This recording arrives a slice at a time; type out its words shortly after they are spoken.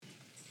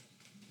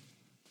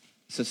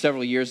So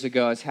several years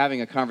ago, I was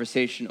having a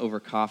conversation over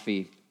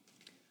coffee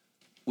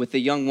with a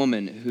young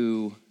woman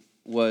who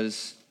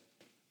was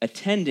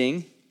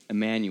attending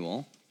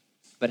Immanuel,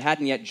 but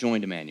hadn't yet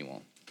joined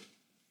Immanuel.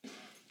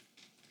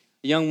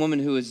 A young woman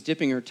who was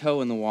dipping her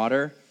toe in the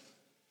water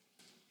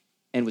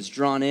and was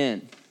drawn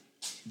in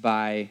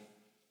by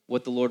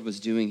what the Lord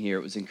was doing here.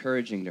 It was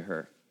encouraging to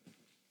her.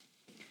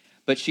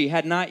 But she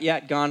had not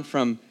yet gone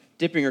from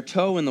dipping her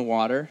toe in the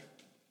water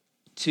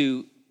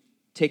to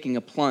taking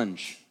a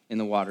plunge in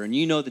the water. And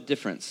you know the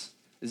difference.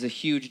 There's a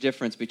huge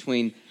difference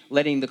between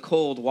letting the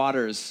cold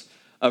waters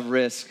of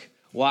risk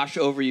wash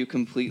over you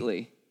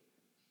completely,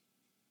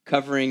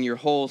 covering your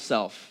whole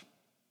self.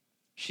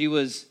 She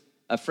was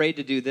afraid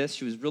to do this.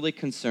 She was really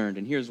concerned,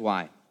 and here's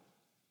why.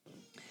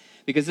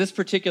 Because this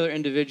particular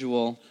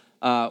individual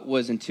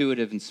was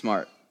intuitive and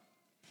smart.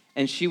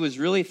 And she was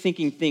really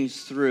thinking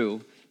things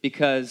through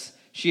because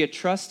she had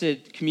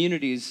trusted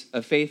communities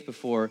of faith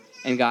before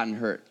and gotten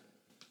hurt.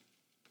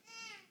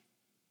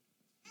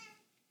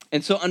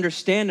 And so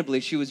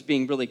understandably, she was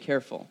being really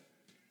careful.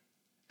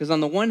 Because on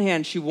the one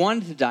hand, she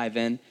wanted to dive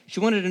in. She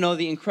wanted to know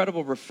the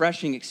incredible,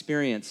 refreshing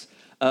experience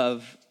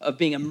of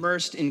being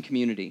immersed in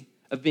community,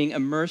 of being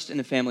immersed in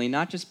a family,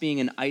 not just being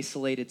an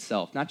isolated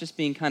self, not just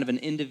being kind of an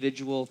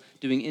individual,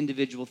 doing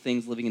individual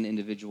things, living an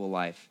individual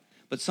life,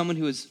 but someone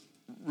who is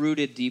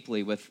rooted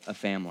deeply with a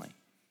family.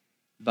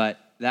 But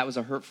that was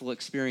a hurtful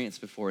experience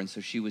before, and so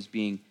she was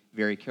being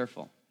very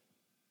careful.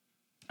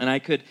 And I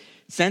could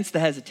sense the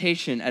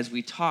hesitation as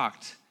we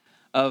talked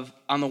of,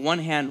 on the one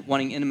hand,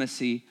 wanting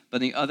intimacy, but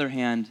on the other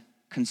hand,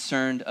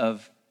 concerned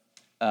of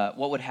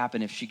what would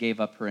happen if she gave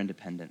up her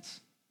independence.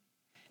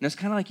 And it's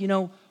kind of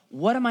like,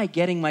 what am I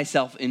getting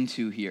myself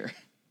into here?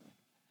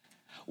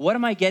 What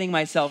am I getting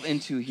myself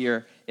into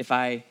here if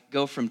I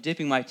go from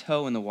dipping my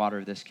toe in the water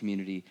of this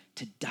community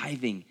to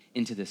diving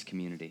into this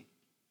community?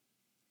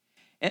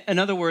 In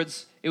other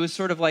words, it was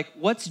sort of like,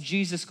 what's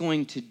Jesus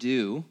going to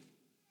do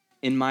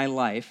in my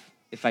life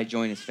if I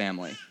join his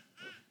family?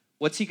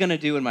 What's he going to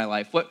do in my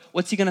life?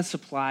 What's he going to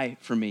supply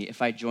for me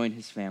if I join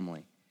his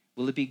family?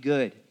 Will it be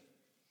good?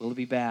 Will it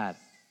be bad?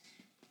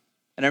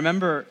 And I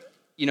remember,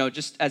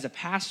 just as a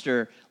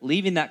pastor,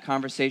 leaving that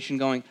conversation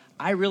going,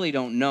 I really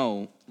don't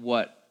know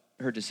what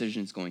her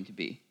decision is going to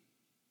be.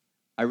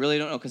 I really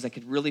don't know, because I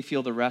could really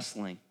feel the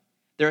wrestling.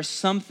 There are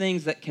some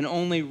things that can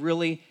only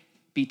really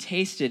be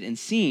tasted and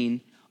seen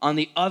on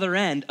the other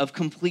end of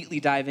completely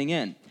diving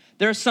in.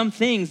 There are some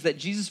things that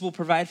Jesus will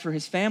provide for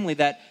his family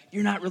that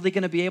you're not really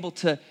going to be able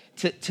to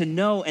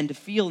know and to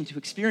feel and to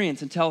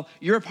experience until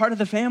you're a part of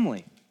the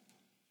family.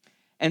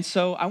 And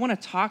so I want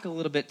to talk a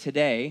little bit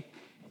today,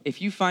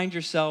 if you find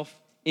yourself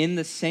in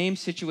the same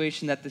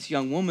situation that this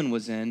young woman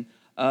was in,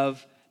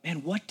 of,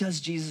 man, what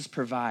does Jesus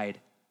provide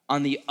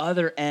on the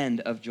other end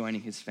of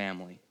joining his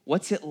family?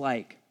 What's it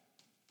like?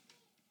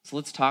 So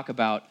let's talk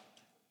about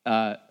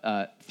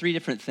three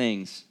different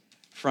things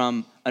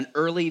from an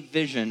early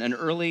vision, an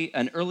early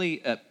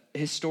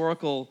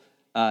historical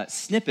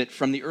snippet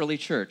from the early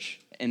church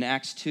in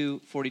Acts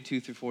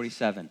 2:42 through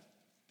 47.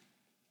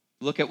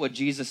 Look at what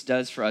Jesus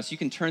does for us. You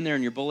can turn there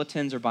in your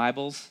bulletins or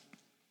Bibles.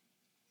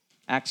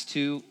 Acts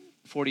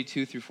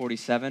 2:42 through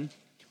 47.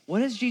 What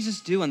does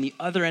Jesus do on the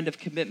other end of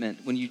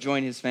commitment when you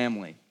join his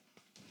family?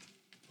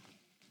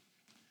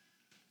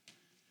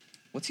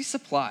 What's he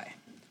supply?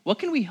 What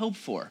can we hope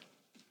for?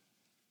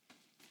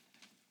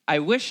 I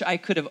wish I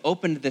could have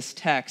opened this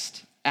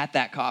text at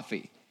that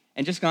coffee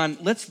and just gone,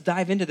 let's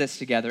dive into this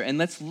together and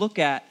let's look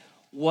at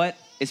what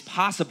is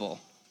possible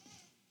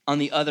on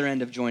the other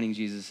end of joining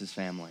Jesus'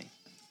 family.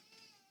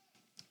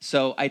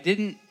 So I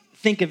didn't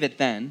think of it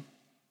then,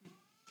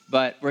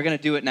 but we're going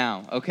to do it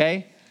now,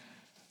 okay?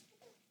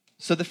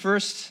 So the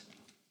first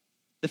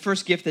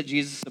gift that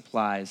Jesus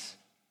supplies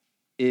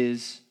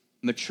is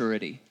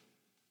maturity.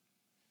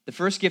 The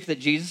first gift that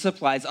Jesus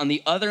supplies on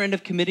the other end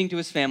of committing to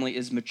his family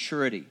is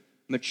maturity.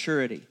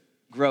 Maturity,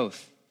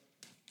 growth.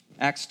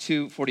 Acts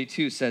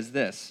 2:42 says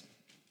this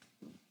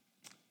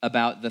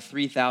about the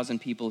 3,000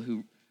 people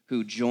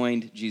who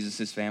joined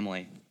Jesus'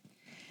 family.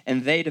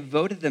 And they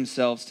devoted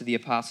themselves to the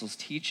apostles'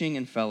 teaching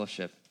and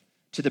fellowship,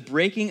 to the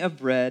breaking of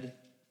bread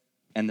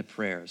and the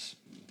prayers.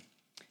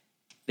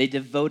 They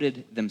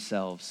devoted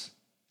themselves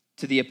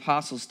to the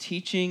apostles'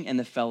 teaching and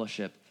the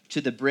fellowship, to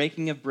the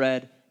breaking of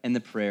bread and the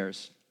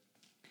prayers.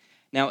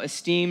 Now,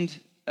 esteemed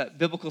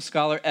biblical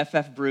scholar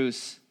F.F.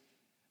 Bruce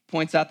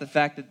points out the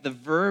fact that the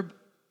verb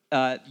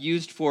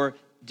used for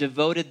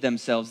devoted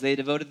themselves, they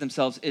devoted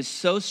themselves, is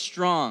so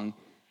strong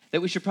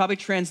that we should probably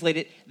translate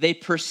it, they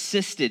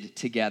persisted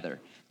together.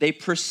 They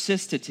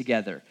persisted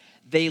together.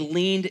 They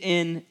leaned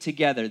in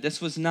together. This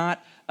was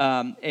not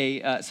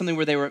something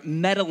where they were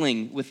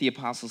meddling with the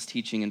apostles'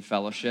 teaching and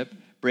fellowship,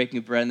 breaking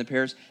of bread and the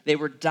prayers. They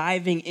were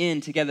diving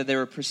in together. They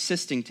were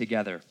persisting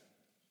together.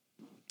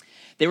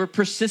 They were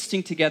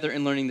persisting together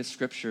in learning the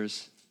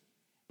scriptures,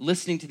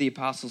 listening to the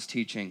apostles'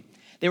 teaching.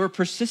 They were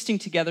persisting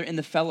together in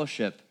the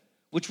fellowship,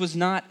 which was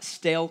not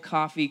stale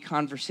coffee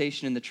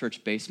conversation in the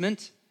church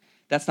basement.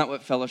 That's not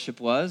what fellowship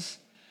was.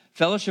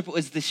 Fellowship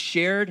was the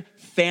shared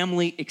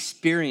family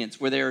experience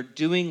where they are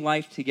doing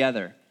life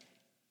together.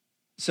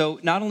 So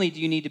not only do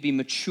you need to be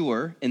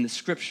mature in the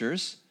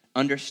scriptures,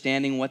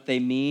 understanding what they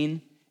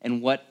mean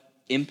and what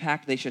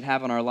impact they should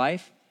have on our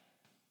life,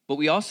 but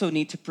we also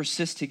need to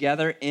persist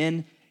together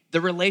in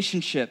the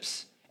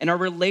relationships. And our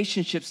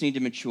relationships need to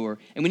mature.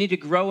 And we need to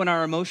grow in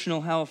our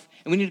emotional health.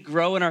 And we need to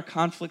grow in our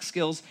conflict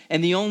skills.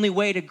 And the only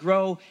way to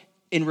grow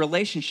in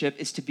relationship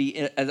is to be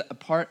a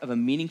part of a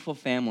meaningful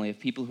family of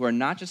people who are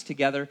not just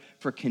together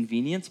for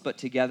convenience, but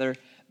together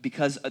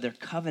because they're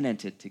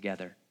covenanted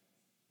together.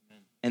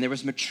 Amen. And there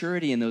was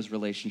maturity in those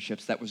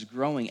relationships that was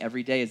growing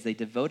every day as they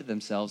devoted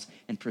themselves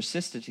and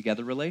persisted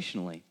together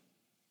relationally.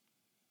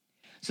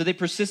 So they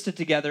persisted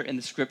together in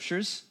the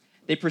scriptures.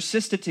 They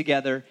persisted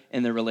together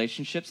in their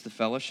relationships, the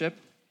fellowship.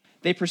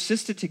 They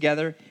persisted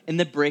together in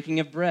the breaking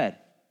of bread.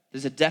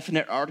 There's a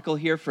definite article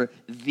here for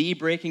the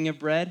breaking of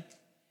bread.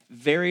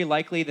 Very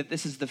likely that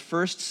this is the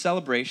first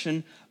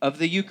celebration of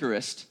the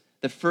Eucharist,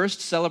 the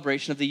first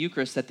celebration of the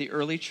Eucharist that the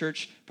early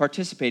church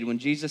participated. When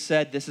Jesus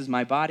said, "This is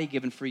my body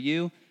given for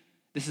you,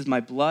 this is my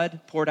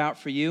blood poured out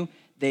for you,"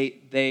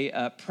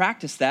 they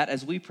practiced that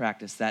as we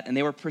practice that, and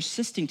they were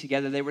persisting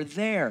together. They were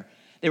there.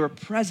 They were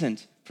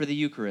present for the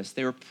Eucharist.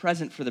 They were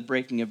present for the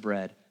breaking of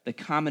bread, the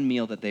common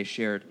meal that they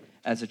shared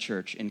as a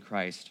church in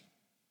Christ.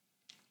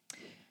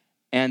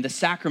 And the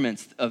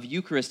sacraments of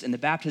Eucharist and the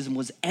baptism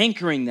was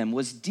anchoring them,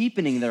 was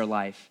deepening their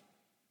life.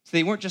 So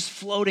they weren't just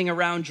floating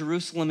around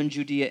Jerusalem and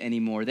Judea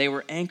anymore. They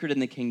were anchored in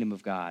the kingdom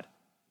of God.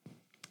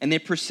 And they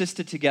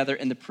persisted together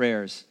in the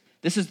prayers.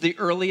 This is the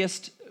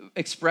earliest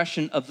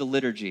expression of the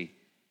liturgy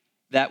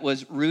that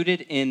was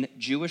rooted in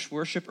Jewish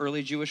worship,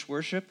 early Jewish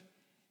worship.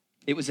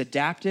 It was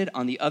adapted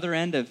on the other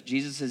end of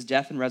Jesus'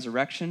 death and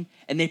resurrection,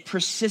 and they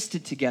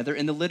persisted together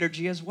in the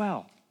liturgy as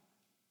well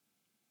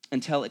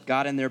until it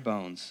got in their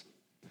bones.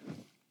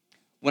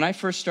 When I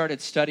first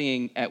started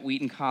studying at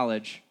Wheaton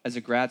College as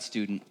a grad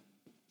student,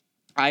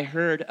 I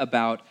heard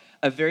about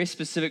a very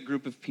specific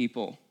group of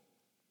people.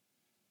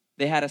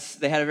 They had a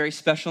very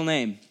special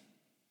name.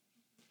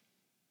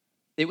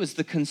 It was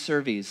the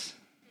conservies.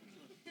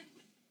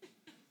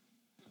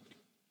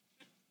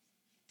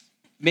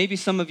 Maybe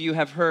some of you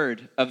have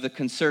heard of the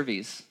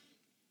conservies.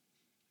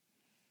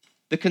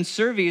 The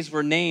conservies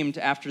were named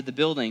after the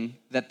building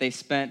that they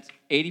spent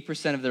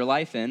 80% of their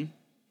life in,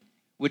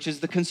 which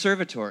is the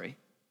conservatory.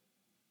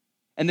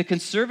 And the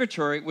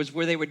conservatory was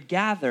where they would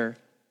gather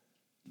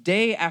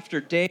day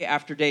after day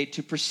after day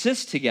to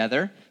persist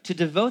together, to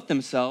devote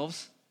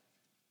themselves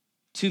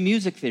to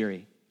music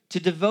theory,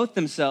 to devote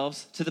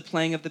themselves to the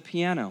playing of the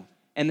piano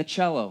and the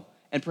cello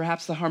and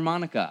perhaps the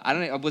harmonica. I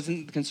don't know, I wasn't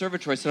in the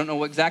conservatory, so I don't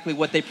know exactly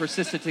what they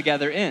persisted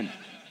together in.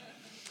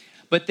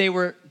 But they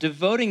were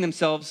devoting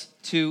themselves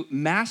to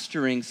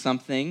mastering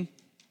something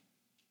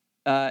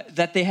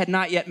that they had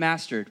not yet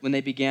mastered when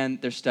they began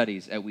their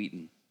studies at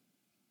Wheaton.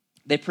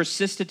 They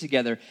persisted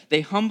together.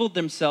 They humbled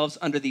themselves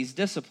under these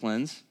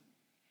disciplines,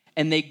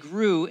 and they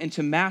grew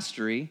into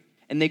mastery,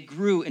 and they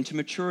grew into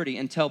maturity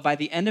until by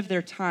the end of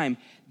their time,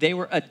 they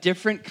were a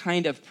different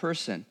kind of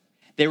person.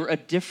 They were a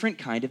different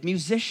kind of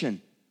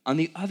musician on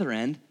the other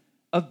end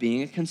of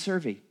being a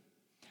conservie.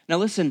 Now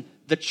listen,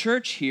 the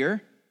church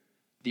here,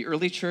 the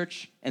early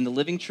church and the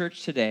living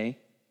church today,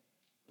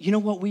 you know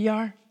what we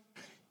are?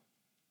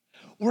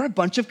 We're a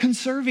bunch of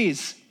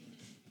conservies.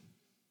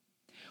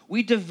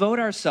 We devote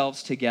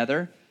ourselves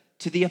together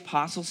to the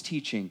apostles'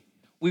 teaching.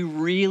 We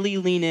really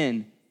lean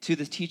in to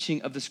the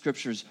teaching of the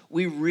scriptures.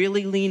 We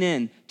really lean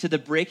in to the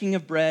breaking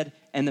of bread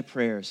and the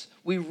prayers.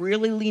 We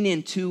really lean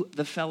into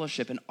the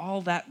fellowship and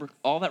all that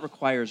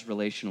requires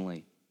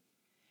relationally.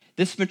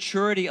 This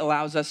maturity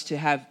allows us to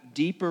have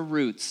deeper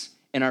roots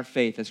in our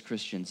faith as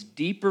Christians,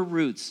 deeper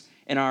roots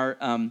in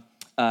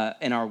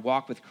our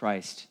walk with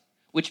Christ,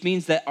 which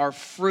means that our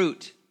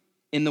fruit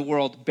in the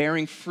world,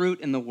 bearing fruit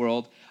in the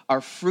world,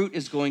 our fruit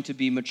is going to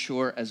be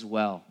mature as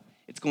well.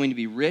 It's going to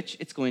be rich,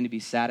 it's going to be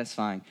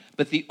satisfying.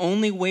 But the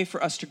only way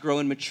for us to grow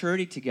in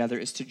maturity together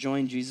is to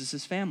join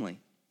Jesus' family.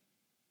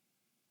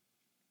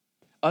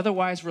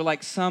 Otherwise, we're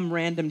like some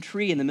random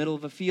tree in the middle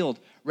of a field,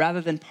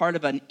 rather than part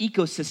of an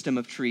ecosystem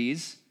of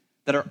trees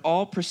that are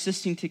all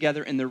persisting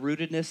together in their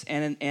rootedness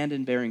and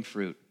in bearing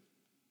fruit.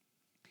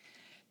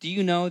 Do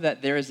you know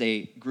that there is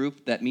a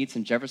group that meets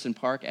in Jefferson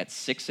Park at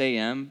 6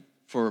 a.m.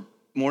 for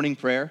morning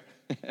prayer?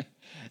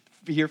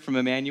 Here from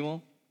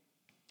Immanuel?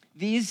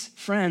 These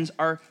friends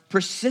are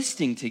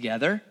persisting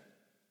together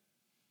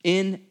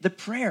in the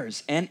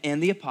prayers and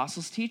the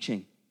apostles'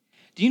 teaching.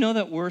 Do you know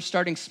that we're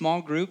starting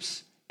small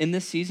groups in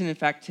this season? In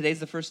fact, today's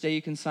the first day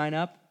you can sign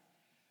up.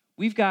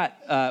 We've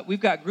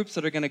got groups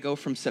that are going to go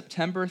from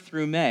September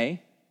through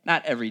May,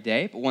 not every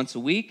day, but once a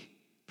week,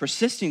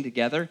 persisting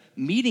together,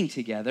 meeting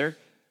together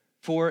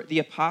for the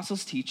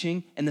apostles'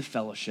 teaching and the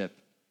fellowship,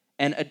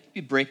 and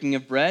a breaking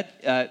of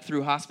bread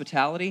through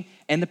hospitality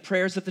and the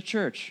prayers of the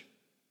church.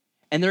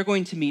 And they're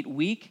going to meet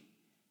week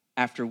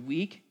after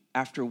week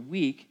after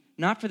week,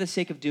 not for the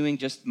sake of doing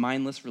just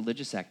mindless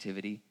religious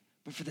activity,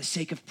 but for the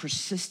sake of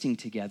persisting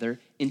together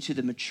into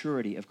the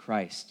maturity of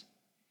Christ.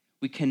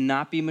 We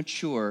cannot be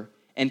mature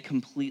and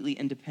completely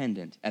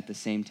independent at the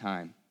same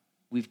time.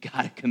 We've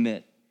got to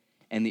commit.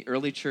 And the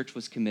early church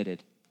was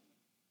committed.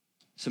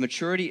 So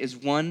maturity is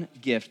one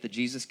gift that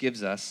Jesus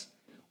gives us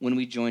when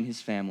we join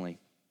his family.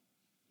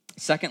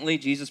 Secondly,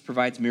 Jesus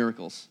provides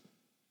miracles.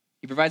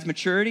 He provides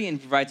maturity and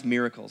provides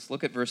miracles.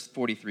 Look at verse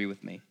 43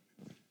 with me.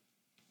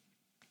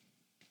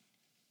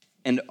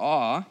 And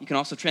awe, you can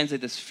also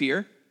translate this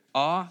fear,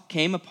 awe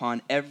came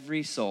upon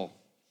every soul.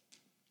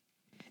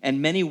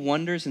 And many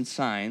wonders and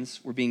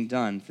signs were being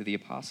done through the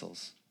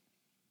apostles.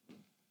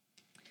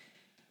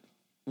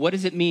 What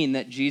does it mean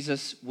that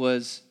Jesus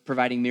was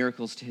providing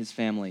miracles to his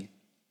family?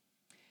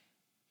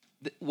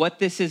 What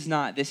this is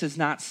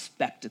not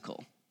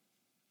spectacle,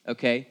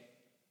 okay?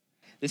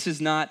 This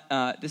is not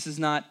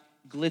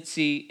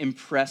glitzy,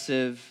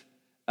 impressive,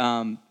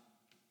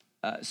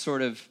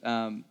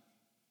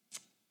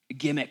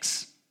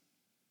 gimmicks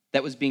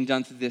that was being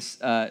done through this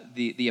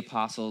the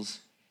apostles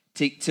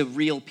to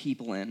reel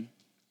people in.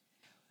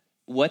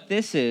 What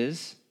this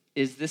is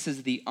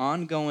the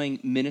ongoing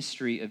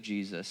ministry of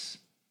Jesus.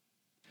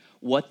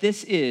 What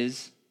this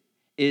is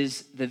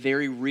the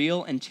very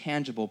real and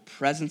tangible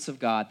presence of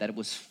God that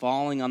was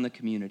falling on the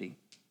community.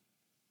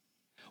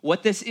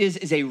 What this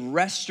is a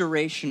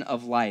restoration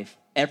of life,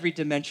 every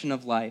dimension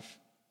of life,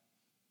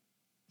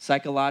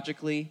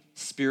 psychologically,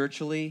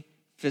 spiritually,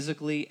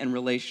 physically, and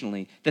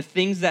relationally. The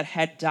things that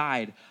had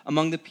died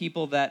among the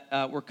people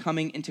that were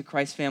coming into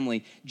Christ's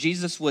family,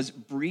 Jesus was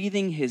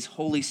breathing his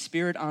Holy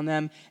Spirit on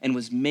them and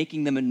was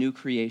making them a new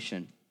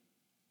creation.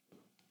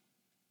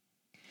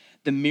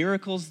 The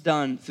miracles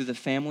done through the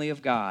family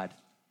of God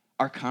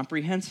are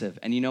comprehensive,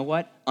 and you know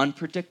what?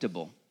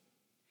 Unpredictable.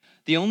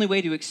 The only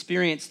way to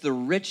experience the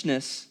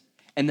richness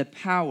and the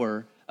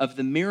power of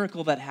the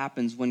miracle that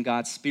happens when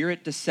God's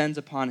Spirit descends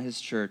upon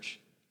his church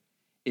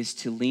is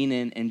to lean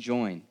in and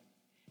join.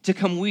 To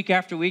come week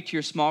after week to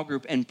your small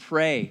group and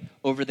pray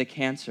over the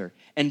cancer,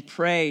 and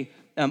pray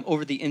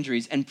over the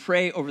injuries, and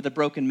pray over the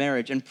broken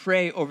marriage, and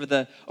pray over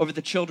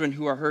the children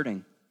who are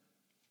hurting.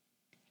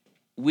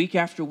 Week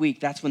after week,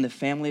 that's when the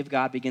family of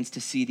God begins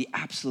to see the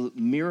absolute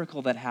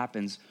miracle that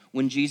happens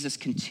when Jesus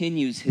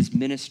continues his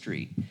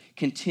ministry,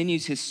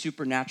 continues his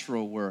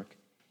supernatural work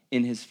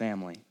in his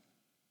family.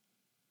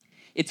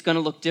 It's going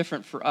to look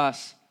different for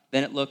us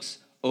than it looks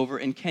over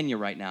in Kenya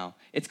right now.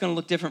 It's going to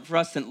look different for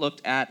us than it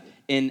looked at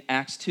in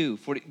Acts 2.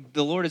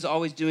 The Lord is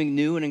always doing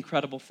new and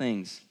incredible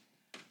things.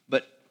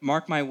 But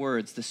mark my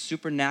words, the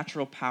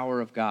supernatural power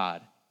of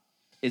God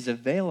is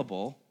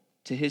available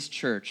to his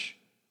church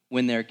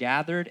when they're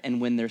gathered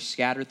and when they're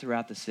scattered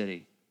throughout the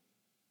city.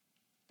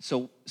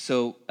 So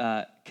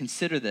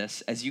consider this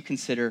as you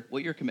consider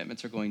what your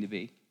commitments are going to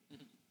be.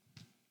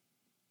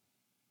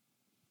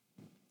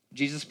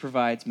 Jesus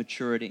provides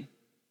maturity.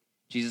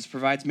 Jesus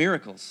provides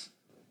miracles.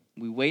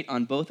 We wait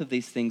on both of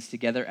these things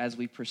together as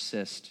we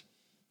persist.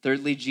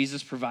 Thirdly,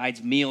 Jesus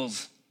provides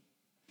meals.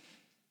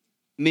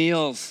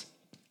 Meals.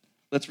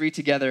 Let's read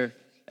together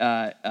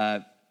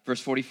verse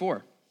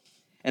 44.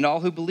 And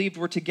all who believed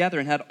were together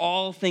and had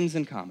all things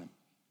in common.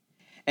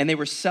 And they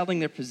were selling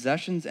their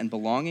possessions and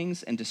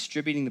belongings and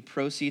distributing the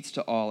proceeds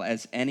to all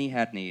as any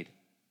had need.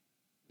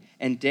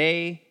 And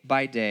day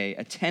by day,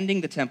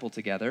 attending the temple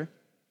together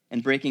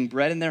and breaking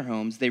bread in their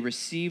homes, they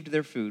received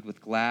their food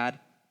with glad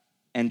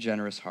and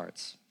generous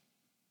hearts.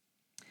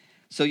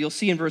 So you'll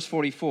see in verse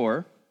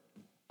 44,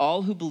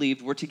 all who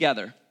believed were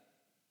together,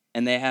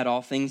 and they had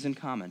all things in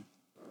common.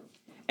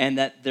 And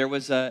that there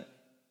was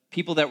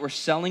people that were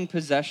selling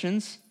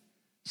possessions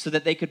so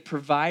that they could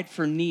provide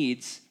for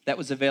needs that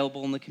was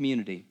available in the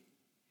community.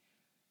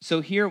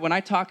 So here, when I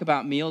talk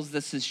about meals,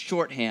 this is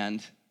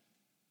shorthand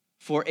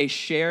for a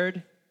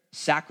shared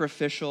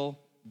sacrificial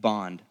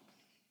bond.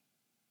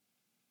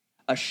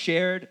 A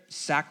shared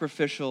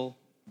sacrificial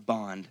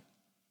bond.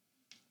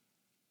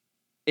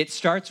 It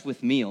starts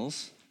with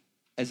meals,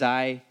 as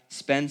I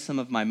spend some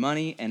of my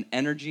money and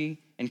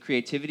energy and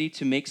creativity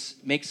to make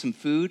some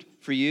food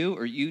for you,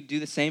 or you do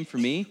the same for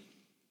me.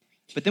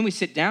 But then we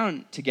sit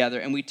down together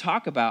and we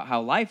talk about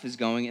how life is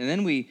going, and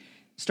then we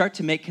start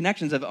to make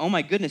connections of, oh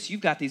my goodness,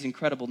 you've got these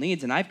incredible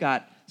needs, and I've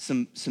got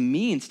some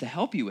means to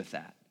help you with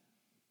that.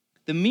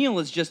 The meal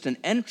is just an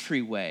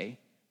entryway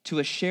to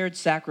a shared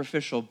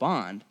sacrificial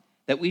bond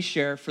that we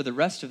share for the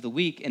rest of the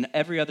week in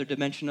every other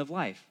dimension of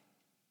life.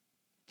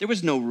 There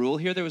was no rule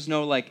here. There was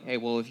no like, hey,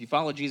 well, if you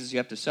follow Jesus, you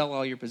have to sell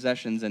all your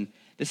possessions. And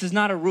this is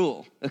not a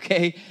rule,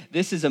 okay?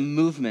 This is a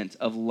movement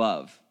of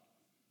love.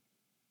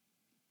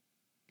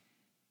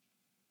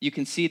 You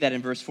can see that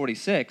in verse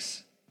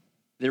 46,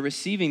 they're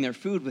receiving their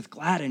food with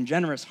glad and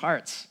generous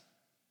hearts.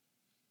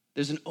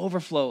 There's an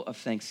overflow of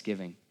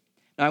thanksgiving.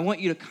 Now, I want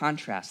you to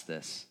contrast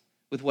this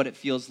with what it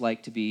feels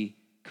like to be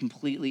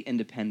completely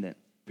independent.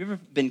 Have you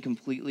ever been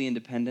completely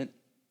independent?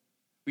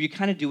 Where you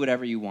kind of do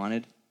whatever you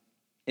wanted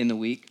in the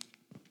week?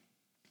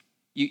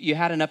 You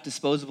had enough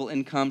disposable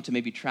income to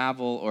maybe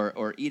travel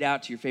or eat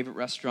out to your favorite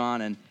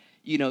restaurant and,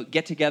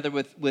 get together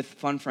with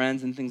fun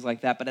friends and things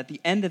like that. But at the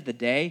end of the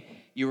day,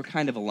 you were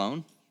kind of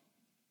alone.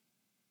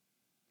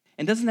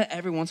 And doesn't that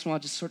every once in a while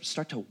just sort of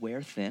start to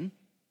wear thin?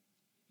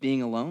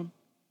 Being alone,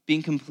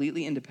 being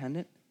completely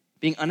independent,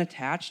 being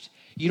unattached.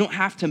 You don't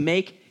have to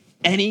make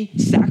any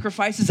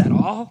sacrifices at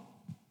all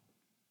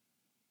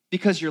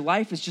because your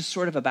life is just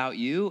sort of about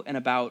you and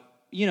about,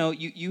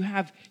 you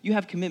have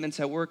commitments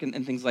at work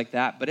and things like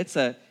that, but it's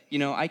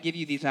I give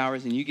you these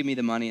hours and you give me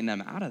the money and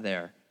I'm out of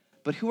there.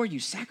 But who are you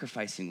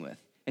sacrificing with?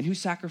 And who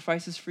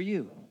sacrifices for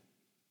you?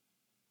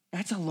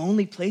 That's a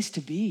lonely place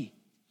to be.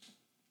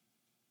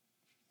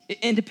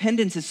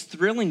 Independence is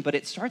thrilling, but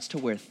it starts to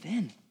wear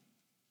thin.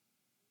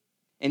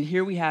 And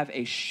here we have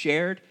a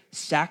shared,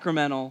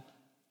 sacramental,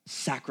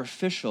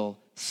 sacrificial,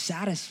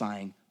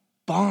 satisfying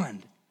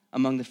bond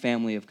among the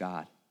family of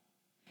God.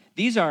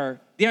 These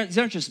aren't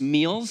just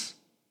meals.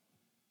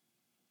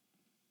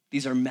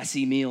 These are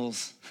messy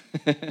meals.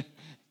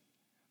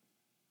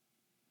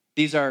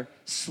 These are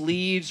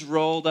sleeves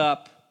rolled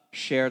up,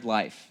 shared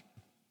life.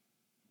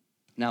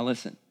 Now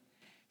listen,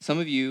 some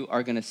of you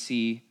are going to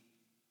see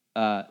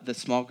the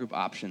small group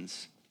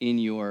options in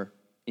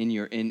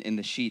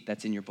the sheet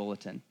that's in your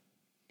bulletin.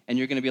 And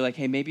you're going to be like,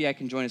 hey, maybe I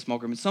can join a small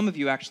group. And some of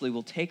you actually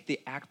will take the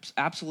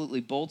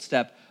absolutely bold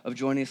step of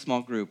joining a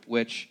small group,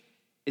 which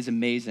is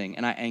amazing,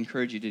 and I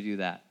encourage you to do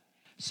that.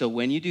 So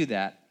when you do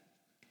that,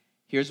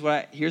 here's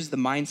the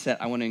mindset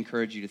I want to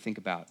encourage you to think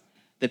about.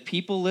 The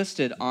people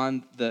listed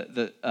on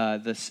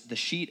the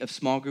sheet of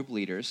small group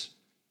leaders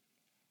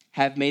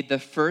have made the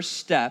first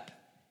step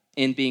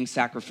in being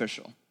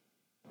sacrificial.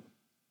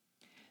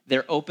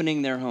 They're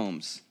opening their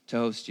homes to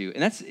host you.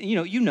 And that's,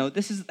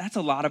 that's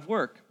a lot of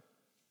work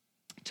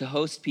to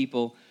host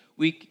people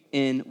week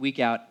in, week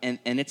out. And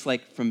it's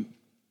like from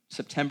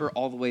September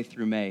all the way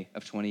through May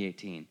of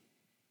 2018.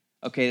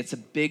 Okay, it's a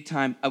big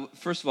time.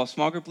 First of all,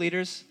 small group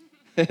leaders,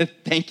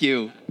 thank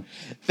you.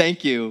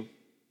 Thank you.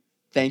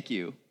 Thank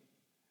you.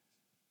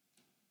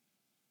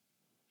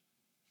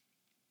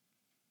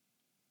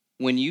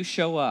 When you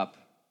show up,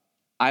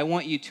 I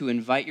want you to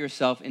invite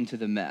yourself into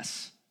the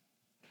mess.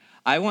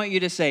 I want you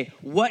to say,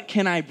 what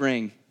can I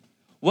bring?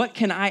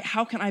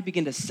 How can I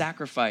begin to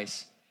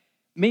sacrifice?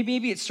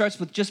 Maybe it starts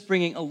with just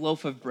bringing a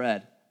loaf of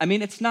bread. I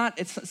mean, it's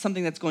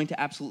something that's going to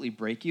absolutely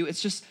break you.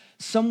 It's just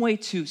some way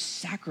to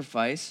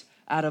sacrifice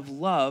out of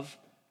love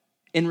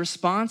in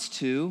response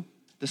to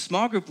the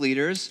small group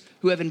leaders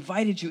who have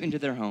invited you into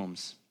their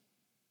homes.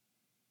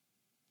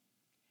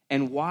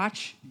 And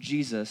watch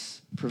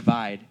Jesus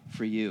provide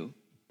for you.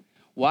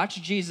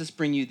 Watch Jesus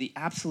bring you the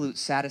absolute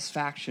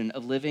satisfaction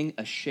of living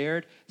a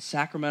shared,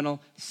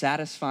 sacramental,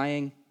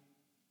 satisfying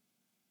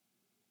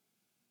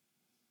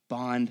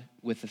bond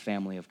with the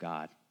family of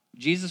God.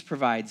 Jesus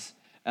provides,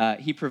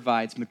 he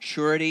provides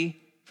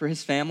maturity for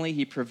his family.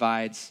 He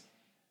provides,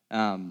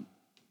 what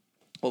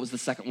was the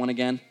second one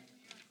again?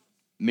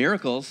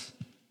 Miracles.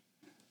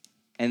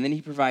 And then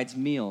he provides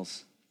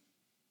meals.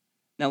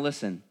 Now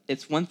listen,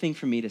 it's one thing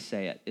for me to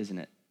say it, isn't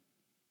it?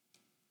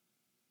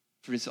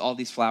 For all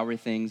these flowery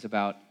things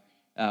about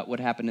what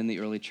happened in the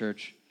early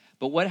church.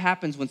 But what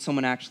happens when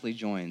someone actually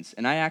joins?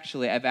 And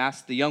I've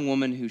asked the young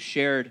woman who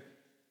shared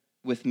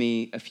with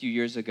me a few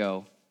years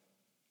ago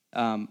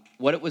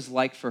what it was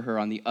like for her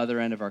on the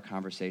other end of our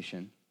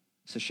conversation.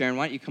 So Sharon,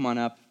 why don't you come on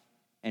up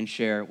and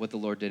share what the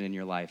Lord did in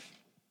your life?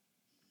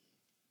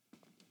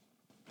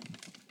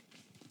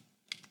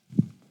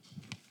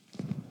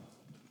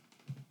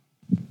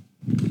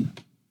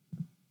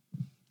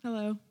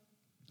 Hello.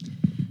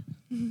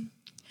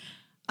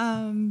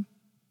 I'm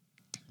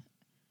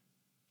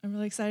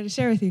really excited to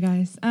share with you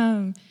guys.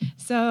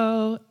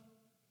 So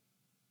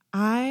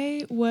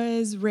I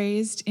was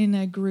raised in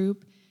a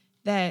group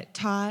that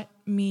taught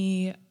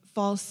me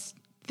false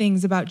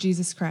things about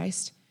Jesus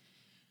Christ.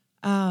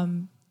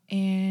 And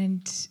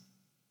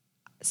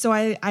so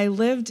I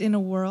lived in a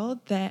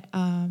world that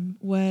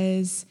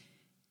was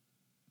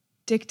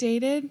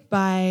dictated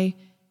by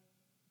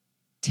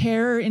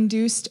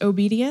terror-induced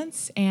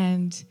obedience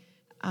and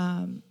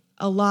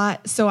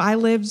so I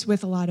lived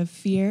with a lot of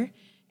fear,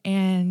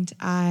 and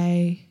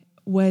I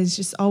was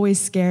just always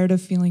scared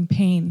of feeling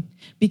pain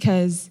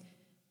because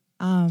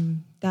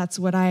that's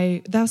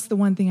the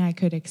one thing I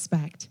could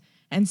expect.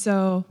 And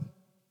so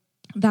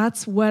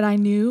that's what I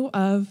knew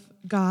of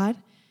God,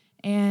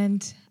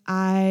 and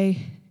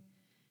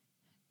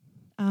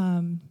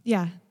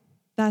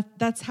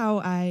that's how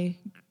I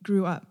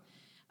grew up.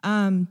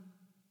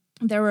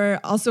 There were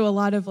also a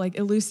lot of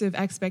elusive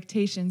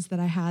expectations that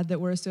I had that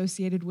were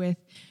associated with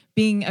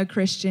being a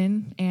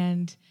Christian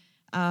and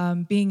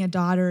being a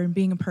daughter and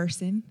being a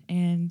person.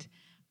 And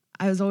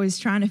I was always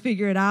trying to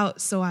figure it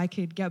out so I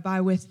could get by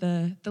with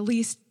the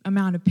least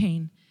amount of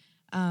pain,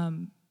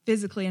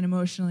 physically and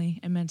emotionally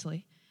and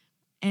mentally.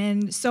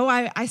 And so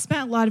I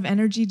spent a lot of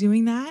energy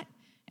doing that.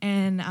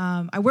 And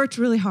I worked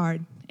really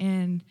hard.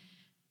 And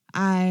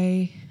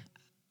I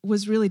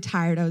was really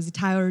tired. I was a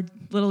tired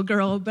little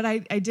girl, but I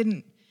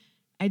didn't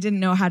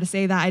know how to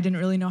say that. I didn't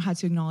really know how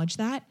to acknowledge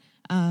that.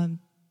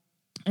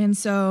 And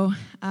so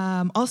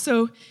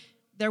also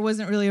there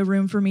wasn't really a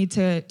room for me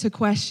to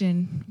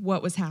question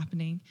what was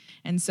happening.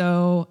 And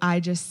so I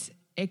just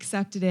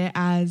accepted it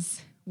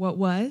as what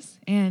was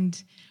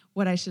and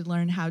what I should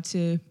learn how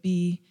to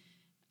be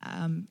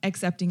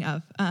accepting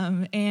of.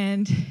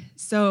 And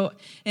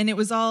it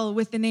was all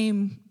with the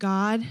name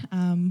God,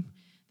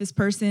 this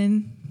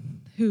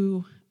person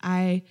who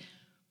I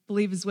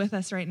believe is with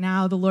us right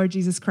now, the Lord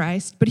Jesus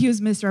Christ, but he was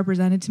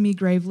misrepresented to me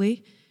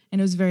gravely, and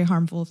it was a very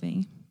harmful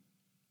thing.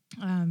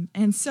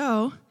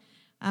 So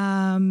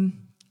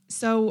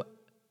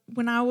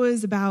when I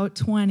was about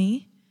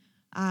 20,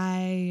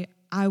 I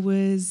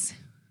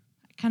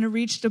kind of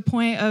reached a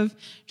point of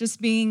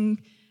just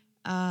being,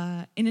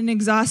 in an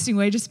exhausting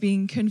way, just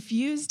being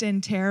confused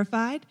and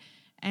terrified.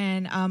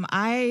 And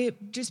I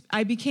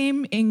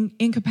became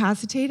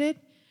incapacitated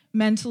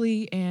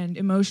mentally and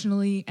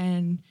emotionally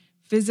and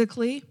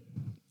physically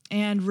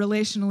and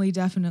relationally,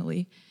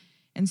 definitely.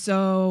 And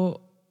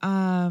so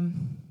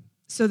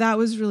that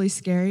was really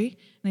scary,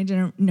 and I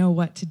didn't know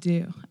what to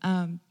do.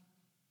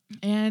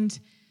 And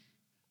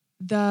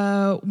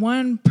the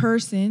one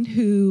person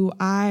who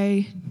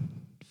I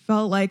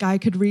felt like I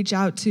could reach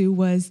out to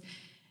was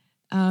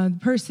the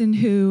person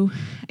who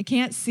I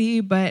can't see,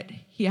 but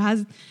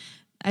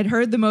I'd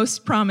heard the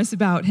most promise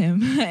about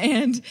him.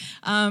 And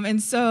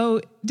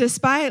so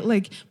despite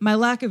like my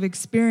lack of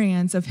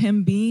experience of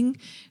him being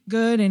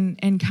good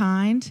and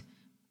kind,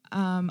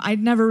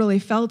 I'd never really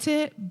felt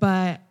it,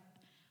 but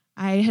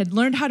I had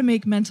learned how to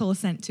make mental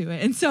assent to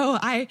it. And so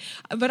I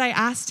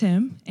asked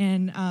him,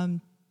 and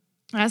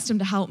I asked him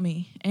to help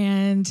me.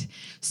 And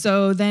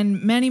so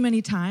then many,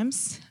 many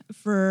times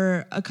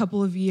for a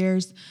couple of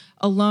years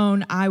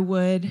alone, I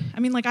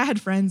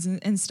had friends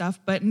and stuff,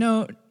 but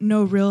no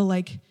real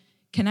like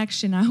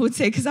connection, I would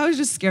say, because I was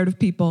just scared of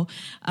people.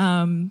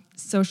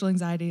 Social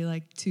anxiety,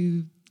 like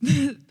to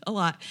a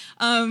lot.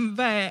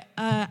 But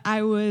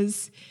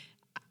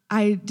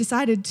I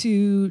decided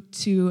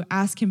to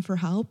ask him for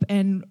help,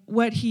 and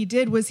what he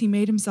did was he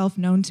made himself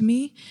known to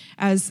me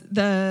as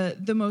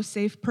the most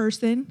safe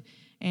person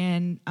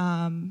and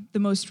the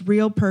most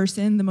real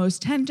person, the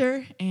most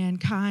tender and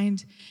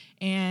kind,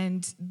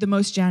 and the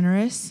most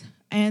generous.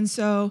 And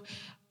so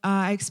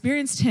I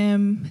experienced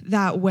him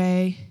that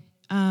way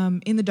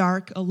in the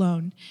dark,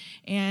 alone,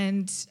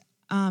 and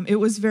it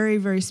was very,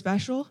 very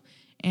special,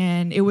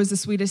 and it was the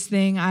sweetest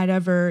thing I'd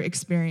ever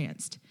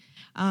experienced.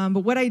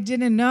 But what I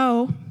didn't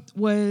know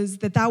was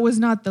that was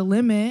not the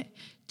limit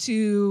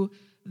to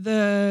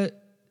the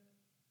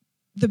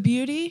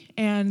beauty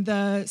and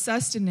the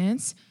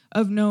sustenance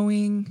of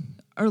knowing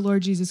our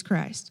Lord Jesus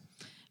Christ.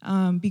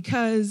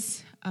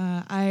 Because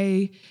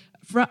a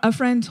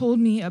friend told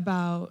me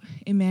about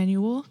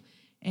Immanuel,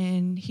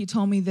 and he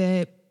told me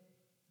that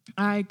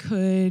I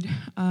could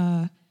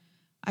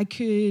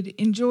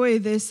enjoy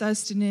this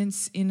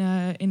sustenance in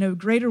a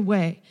greater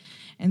way.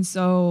 And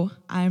so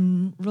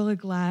I'm really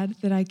glad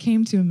that I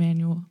came to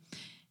Immanuel.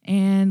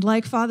 And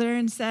like Father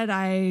Aaron said,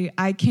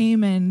 I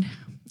came, and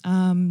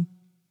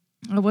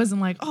I wasn't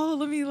like, oh,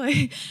 let me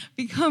like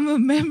become a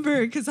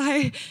member because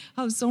I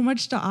have so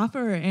much to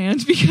offer,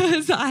 and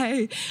because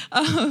I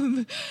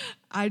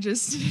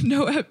just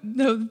know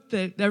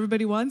that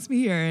everybody wants me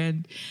here,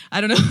 and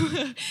I don't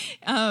know.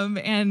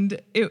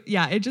 And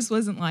it just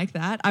wasn't like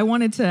that. I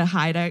wanted to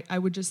hide. I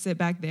would just sit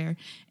back there,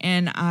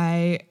 and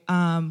I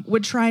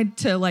would try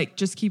to like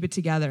just keep it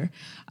together.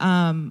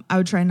 I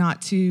would try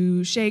not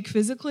to shake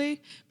physically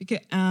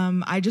because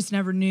I just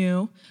never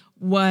knew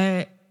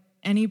what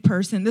any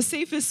person, the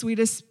safest,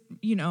 sweetest,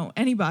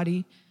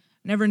 anybody,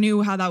 never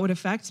knew how that would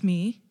affect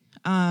me.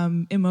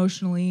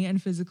 Emotionally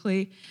and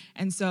physically,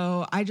 and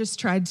so I just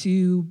tried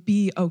to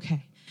be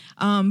okay.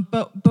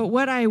 But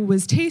what I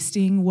was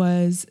tasting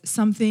was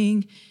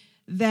something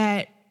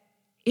that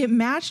it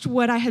matched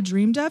what I had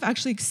dreamed of,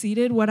 actually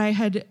exceeded what I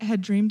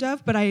had dreamed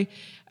of. But I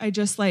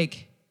just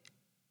like,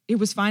 it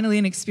was finally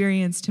an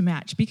experience to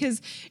match,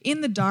 because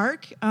in the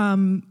dark,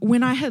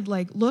 when I had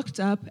like looked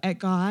up at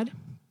God,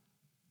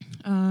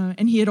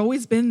 and He had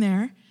always been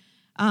there.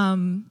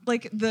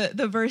 Like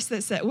the verse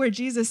that said, where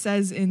Jesus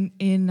says in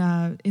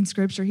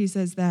Scripture, He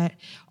says that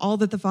all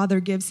that the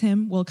Father gives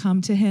Him will come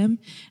to Him,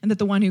 and that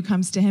the one who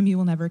comes to Him He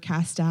will never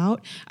cast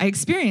out. I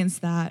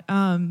experienced that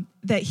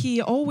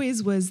He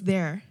always was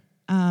there.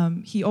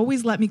 He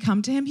always let me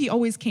come to Him. He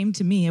always came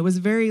to me. It was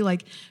a very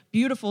like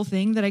beautiful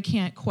thing that I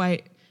can't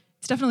quite.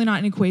 It's definitely not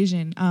an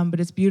equation, but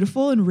it's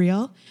beautiful and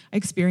real. I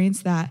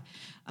experienced that.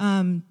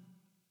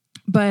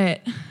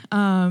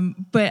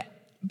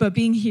 But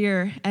being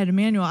here at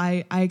Immanuel,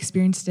 I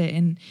experienced it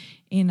in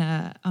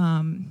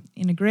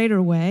a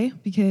greater way,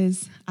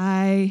 because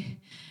I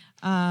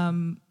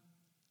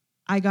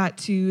got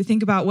to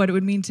think about what it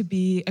would mean to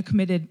be a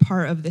committed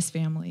part of this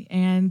family.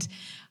 And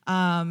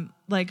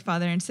like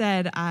Father Aaron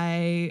said,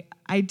 I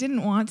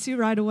didn't want to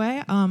right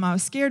away. I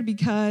was scared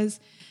because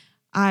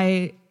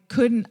I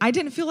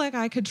didn't feel like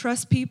I could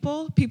trust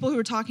people who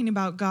were talking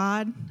about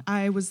God.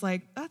 I was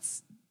like,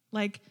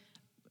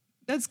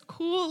 that's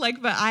cool.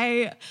 Like, but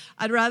I'd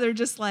rather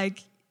just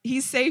like,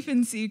 He's safe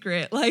in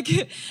secret. Like,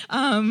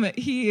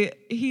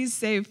 he's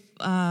safe,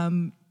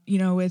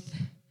 with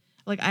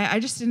like, I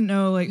just didn't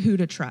know like who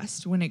to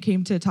trust when it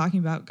came to talking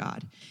about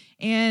God.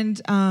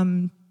 And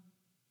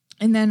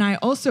then I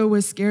also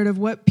was scared of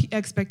what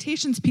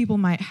expectations people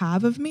might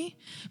have of me,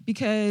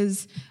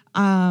 because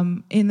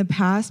in the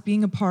past,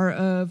 being a part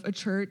of a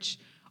church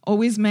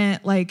always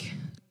meant like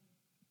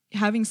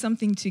having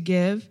something to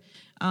give,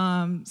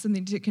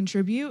 something to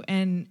contribute,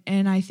 and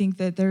I think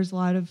that there's a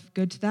lot of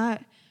good to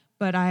that.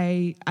 But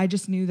I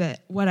just knew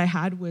that what I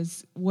had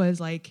was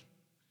like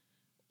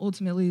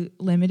ultimately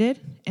limited,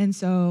 and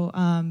so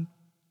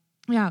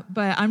yeah.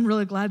 But I'm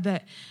really glad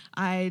that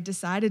I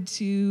decided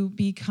to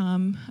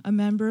become a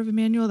member of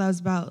Immanuel. That was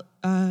about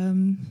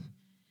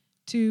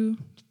 2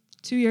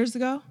 years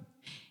ago,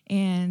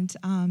 and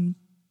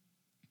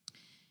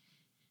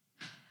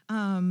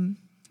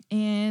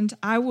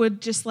I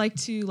would just like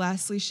to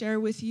lastly share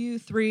with you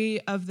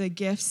 3 of the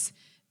gifts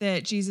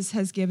that Jesus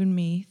has given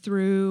me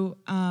through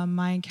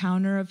my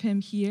encounter of him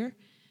here.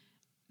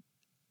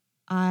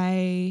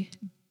 I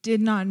did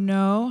not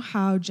know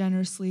how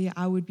generously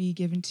I would be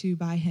given to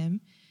by him.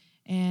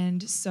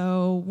 And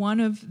so one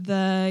of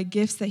the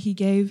gifts that he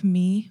gave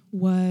me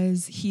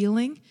was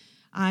healing.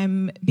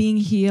 I'm being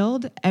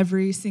healed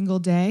every single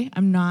day.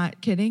 I'm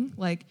not kidding.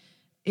 Like,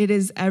 it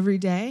is every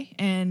day.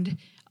 And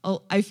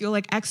I feel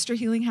like extra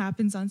healing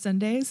happens on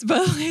Sundays,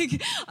 but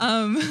like,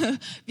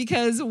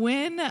 because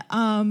when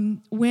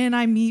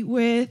I meet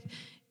with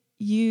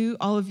you,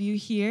 all of you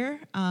here,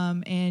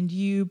 and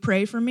you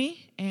pray for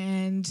me,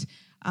 and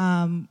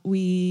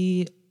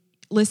we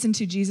listen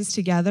to Jesus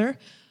together,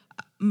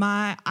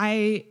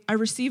 I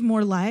receive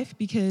more life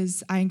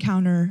because I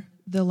encounter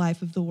the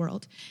life of the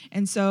world.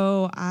 And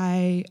so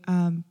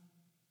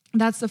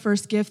that's the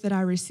first gift that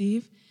I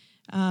receive,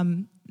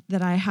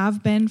 that I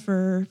have been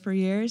for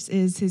years,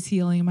 is his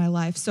healing in my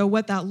life. So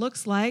what that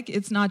looks like,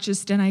 it's not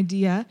just an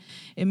idea.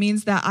 It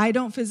means that I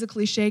don't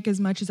physically shake as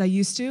much as I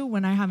used to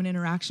when I have an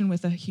interaction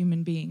with a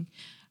human being.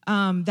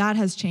 That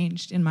has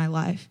changed in my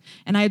life.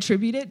 And I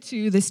attribute it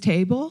to this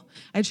table.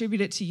 I attribute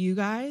it to you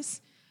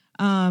guys.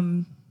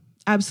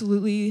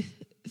 Absolutely,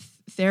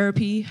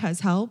 therapy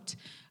has helped.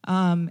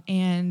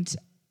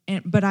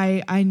 But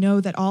I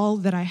know that all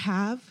that I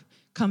have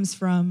comes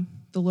from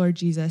the Lord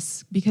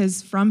Jesus,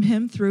 because from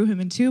him, through him,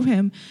 and to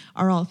him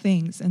are all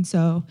things. And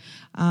so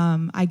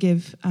I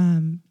give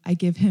him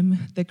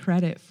the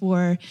credit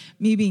for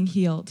me being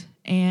healed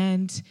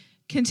and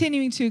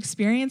continuing to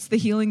experience the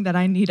healing that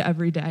I need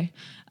every day.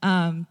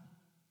 And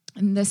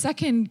the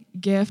second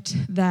gift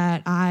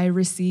that I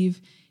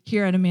receive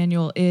here at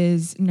Immanuel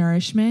is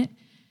nourishment.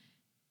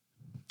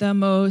 The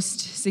most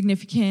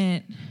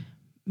significant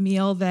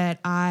meal that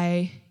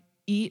I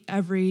eat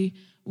every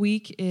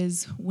week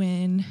is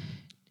when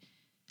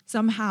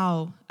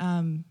somehow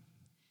the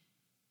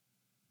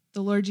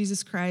Lord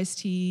Jesus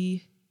Christ,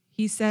 he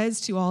says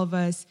to all of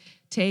us,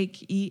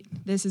 take, eat,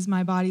 this is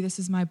my body, this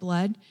is my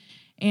blood.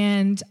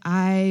 And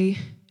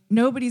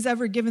nobody's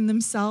ever given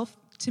themselves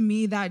to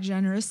me that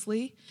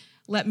generously.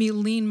 Let me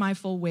lean my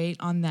full weight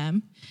on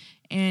them.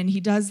 And he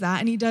does that,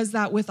 and he does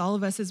that with all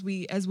of us as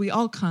we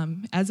all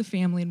come as a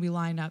family, and we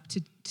line up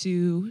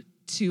to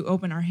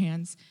open our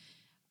hands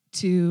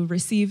to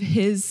receive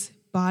his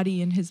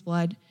body and his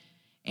blood.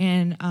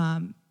 And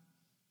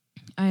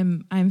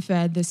I'm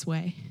fed this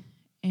way.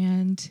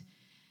 And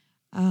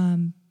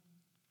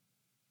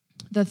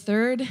the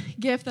third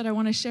gift that I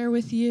want to share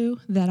with you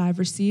that I've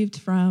received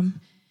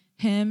from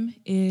him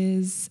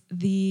is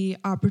the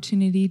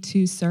opportunity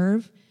to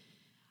serve.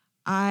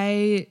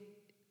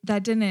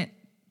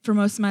 For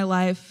most of my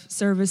life,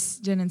 service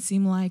didn't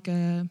seem like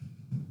a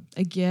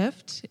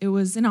gift. It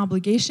was an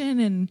obligation,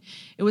 and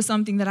it was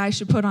something that I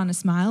should put on a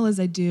smile, as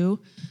I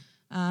do.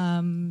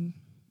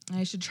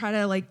 I should try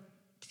to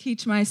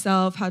teach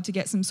myself how to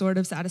get some sort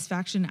of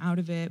satisfaction out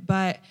of it.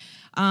 But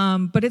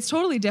it's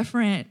totally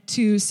different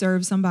to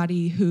serve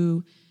somebody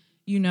who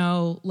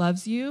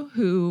loves you,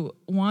 who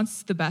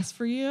wants the best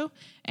for you,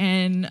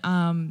 and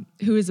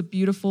who is a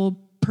beautiful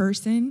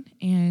person,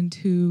 and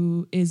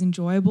who is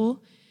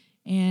enjoyable,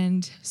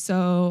 and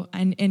so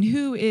and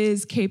who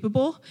is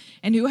capable,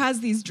 and who has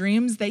these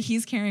dreams that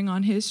he's carrying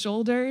on his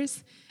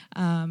shoulders,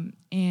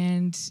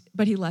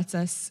 but he lets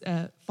us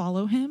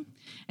follow him.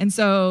 And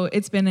so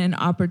it's been an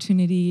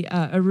opportunity,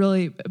 a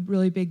really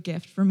big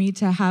gift for me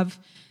to have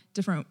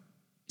different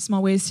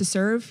small ways to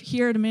serve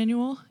here at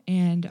Immanuel,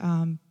 and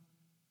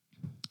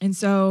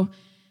so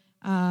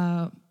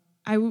I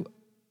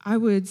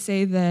would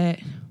say that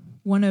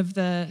one of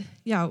the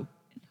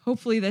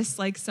hopefully this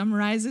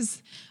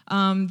summarizes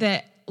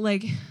that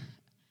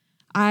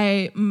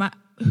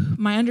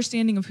my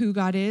understanding of who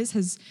God is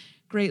has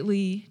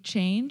greatly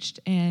changed,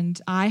 and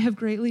I have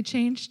greatly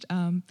changed,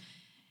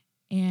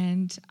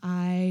 and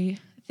I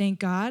thank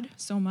God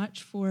so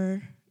much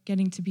for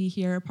getting to be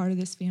here, a part of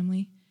this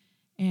family,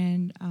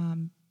 and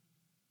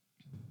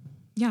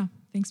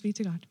thanks be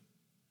to God.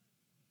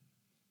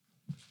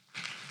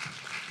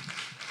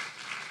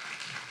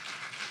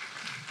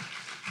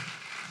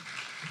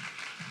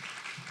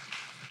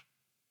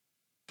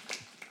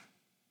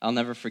 I'll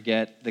never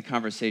forget the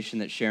conversation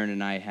that Sharon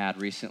and I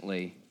had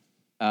recently.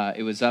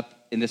 It was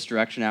up in this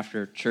direction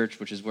after church,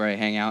 which is where I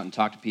hang out and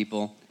talk to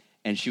people.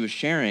 and she was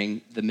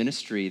sharing the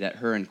ministry that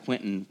her and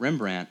Quentin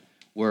Rembrandt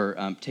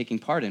were taking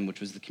part in, which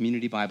was the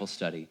community Bible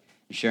study.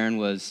 And Sharon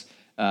was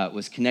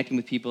connecting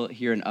with people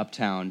here in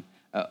Uptown,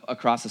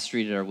 across the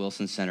street at our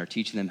Wilson Center,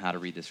 teaching them how to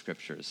read the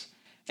scriptures.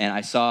 And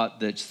I saw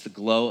just the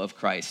glow of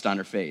Christ on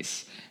her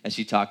face as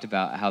she talked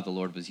about how the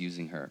Lord was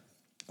using her.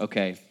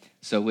 Okay,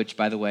 so which,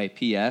 by the way,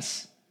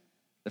 P.S.,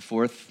 the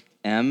fourth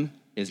M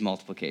is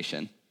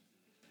multiplication.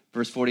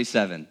 Verse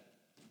 47.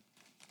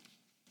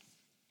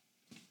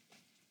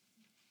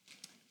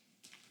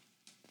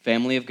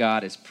 Family of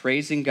God is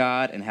praising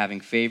God and having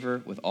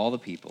favor with all the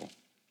people.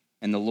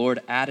 And the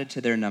Lord added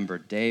to their number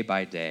day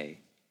by day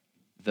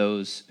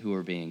those who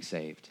were being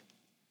saved.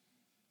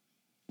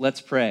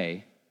 Let's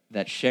pray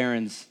that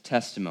Sharon's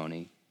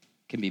testimony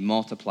can be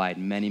multiplied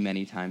many,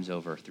 many times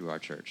over through our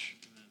church.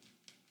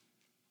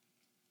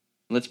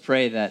 Let's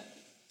pray that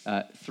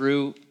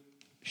through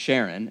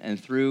Sharon and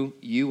through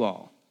you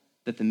all,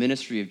 that the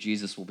ministry of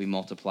Jesus will be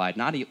multiplied,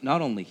 not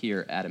only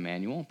here at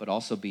Immanuel, but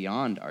also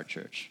beyond our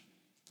church,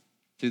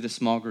 through the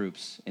small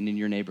groups and in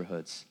your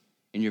neighborhoods,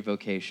 in your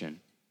vocation,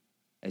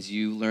 as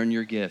you learn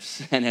your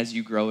gifts and as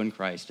you grow in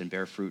Christ and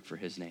bear fruit for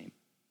his name.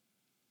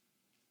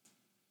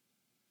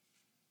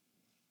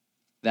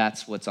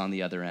 That's what's on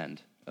the other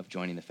end of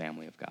joining the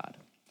family of God.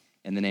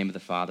 In the name of the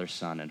Father,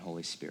 Son, and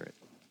Holy Spirit,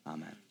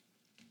 amen.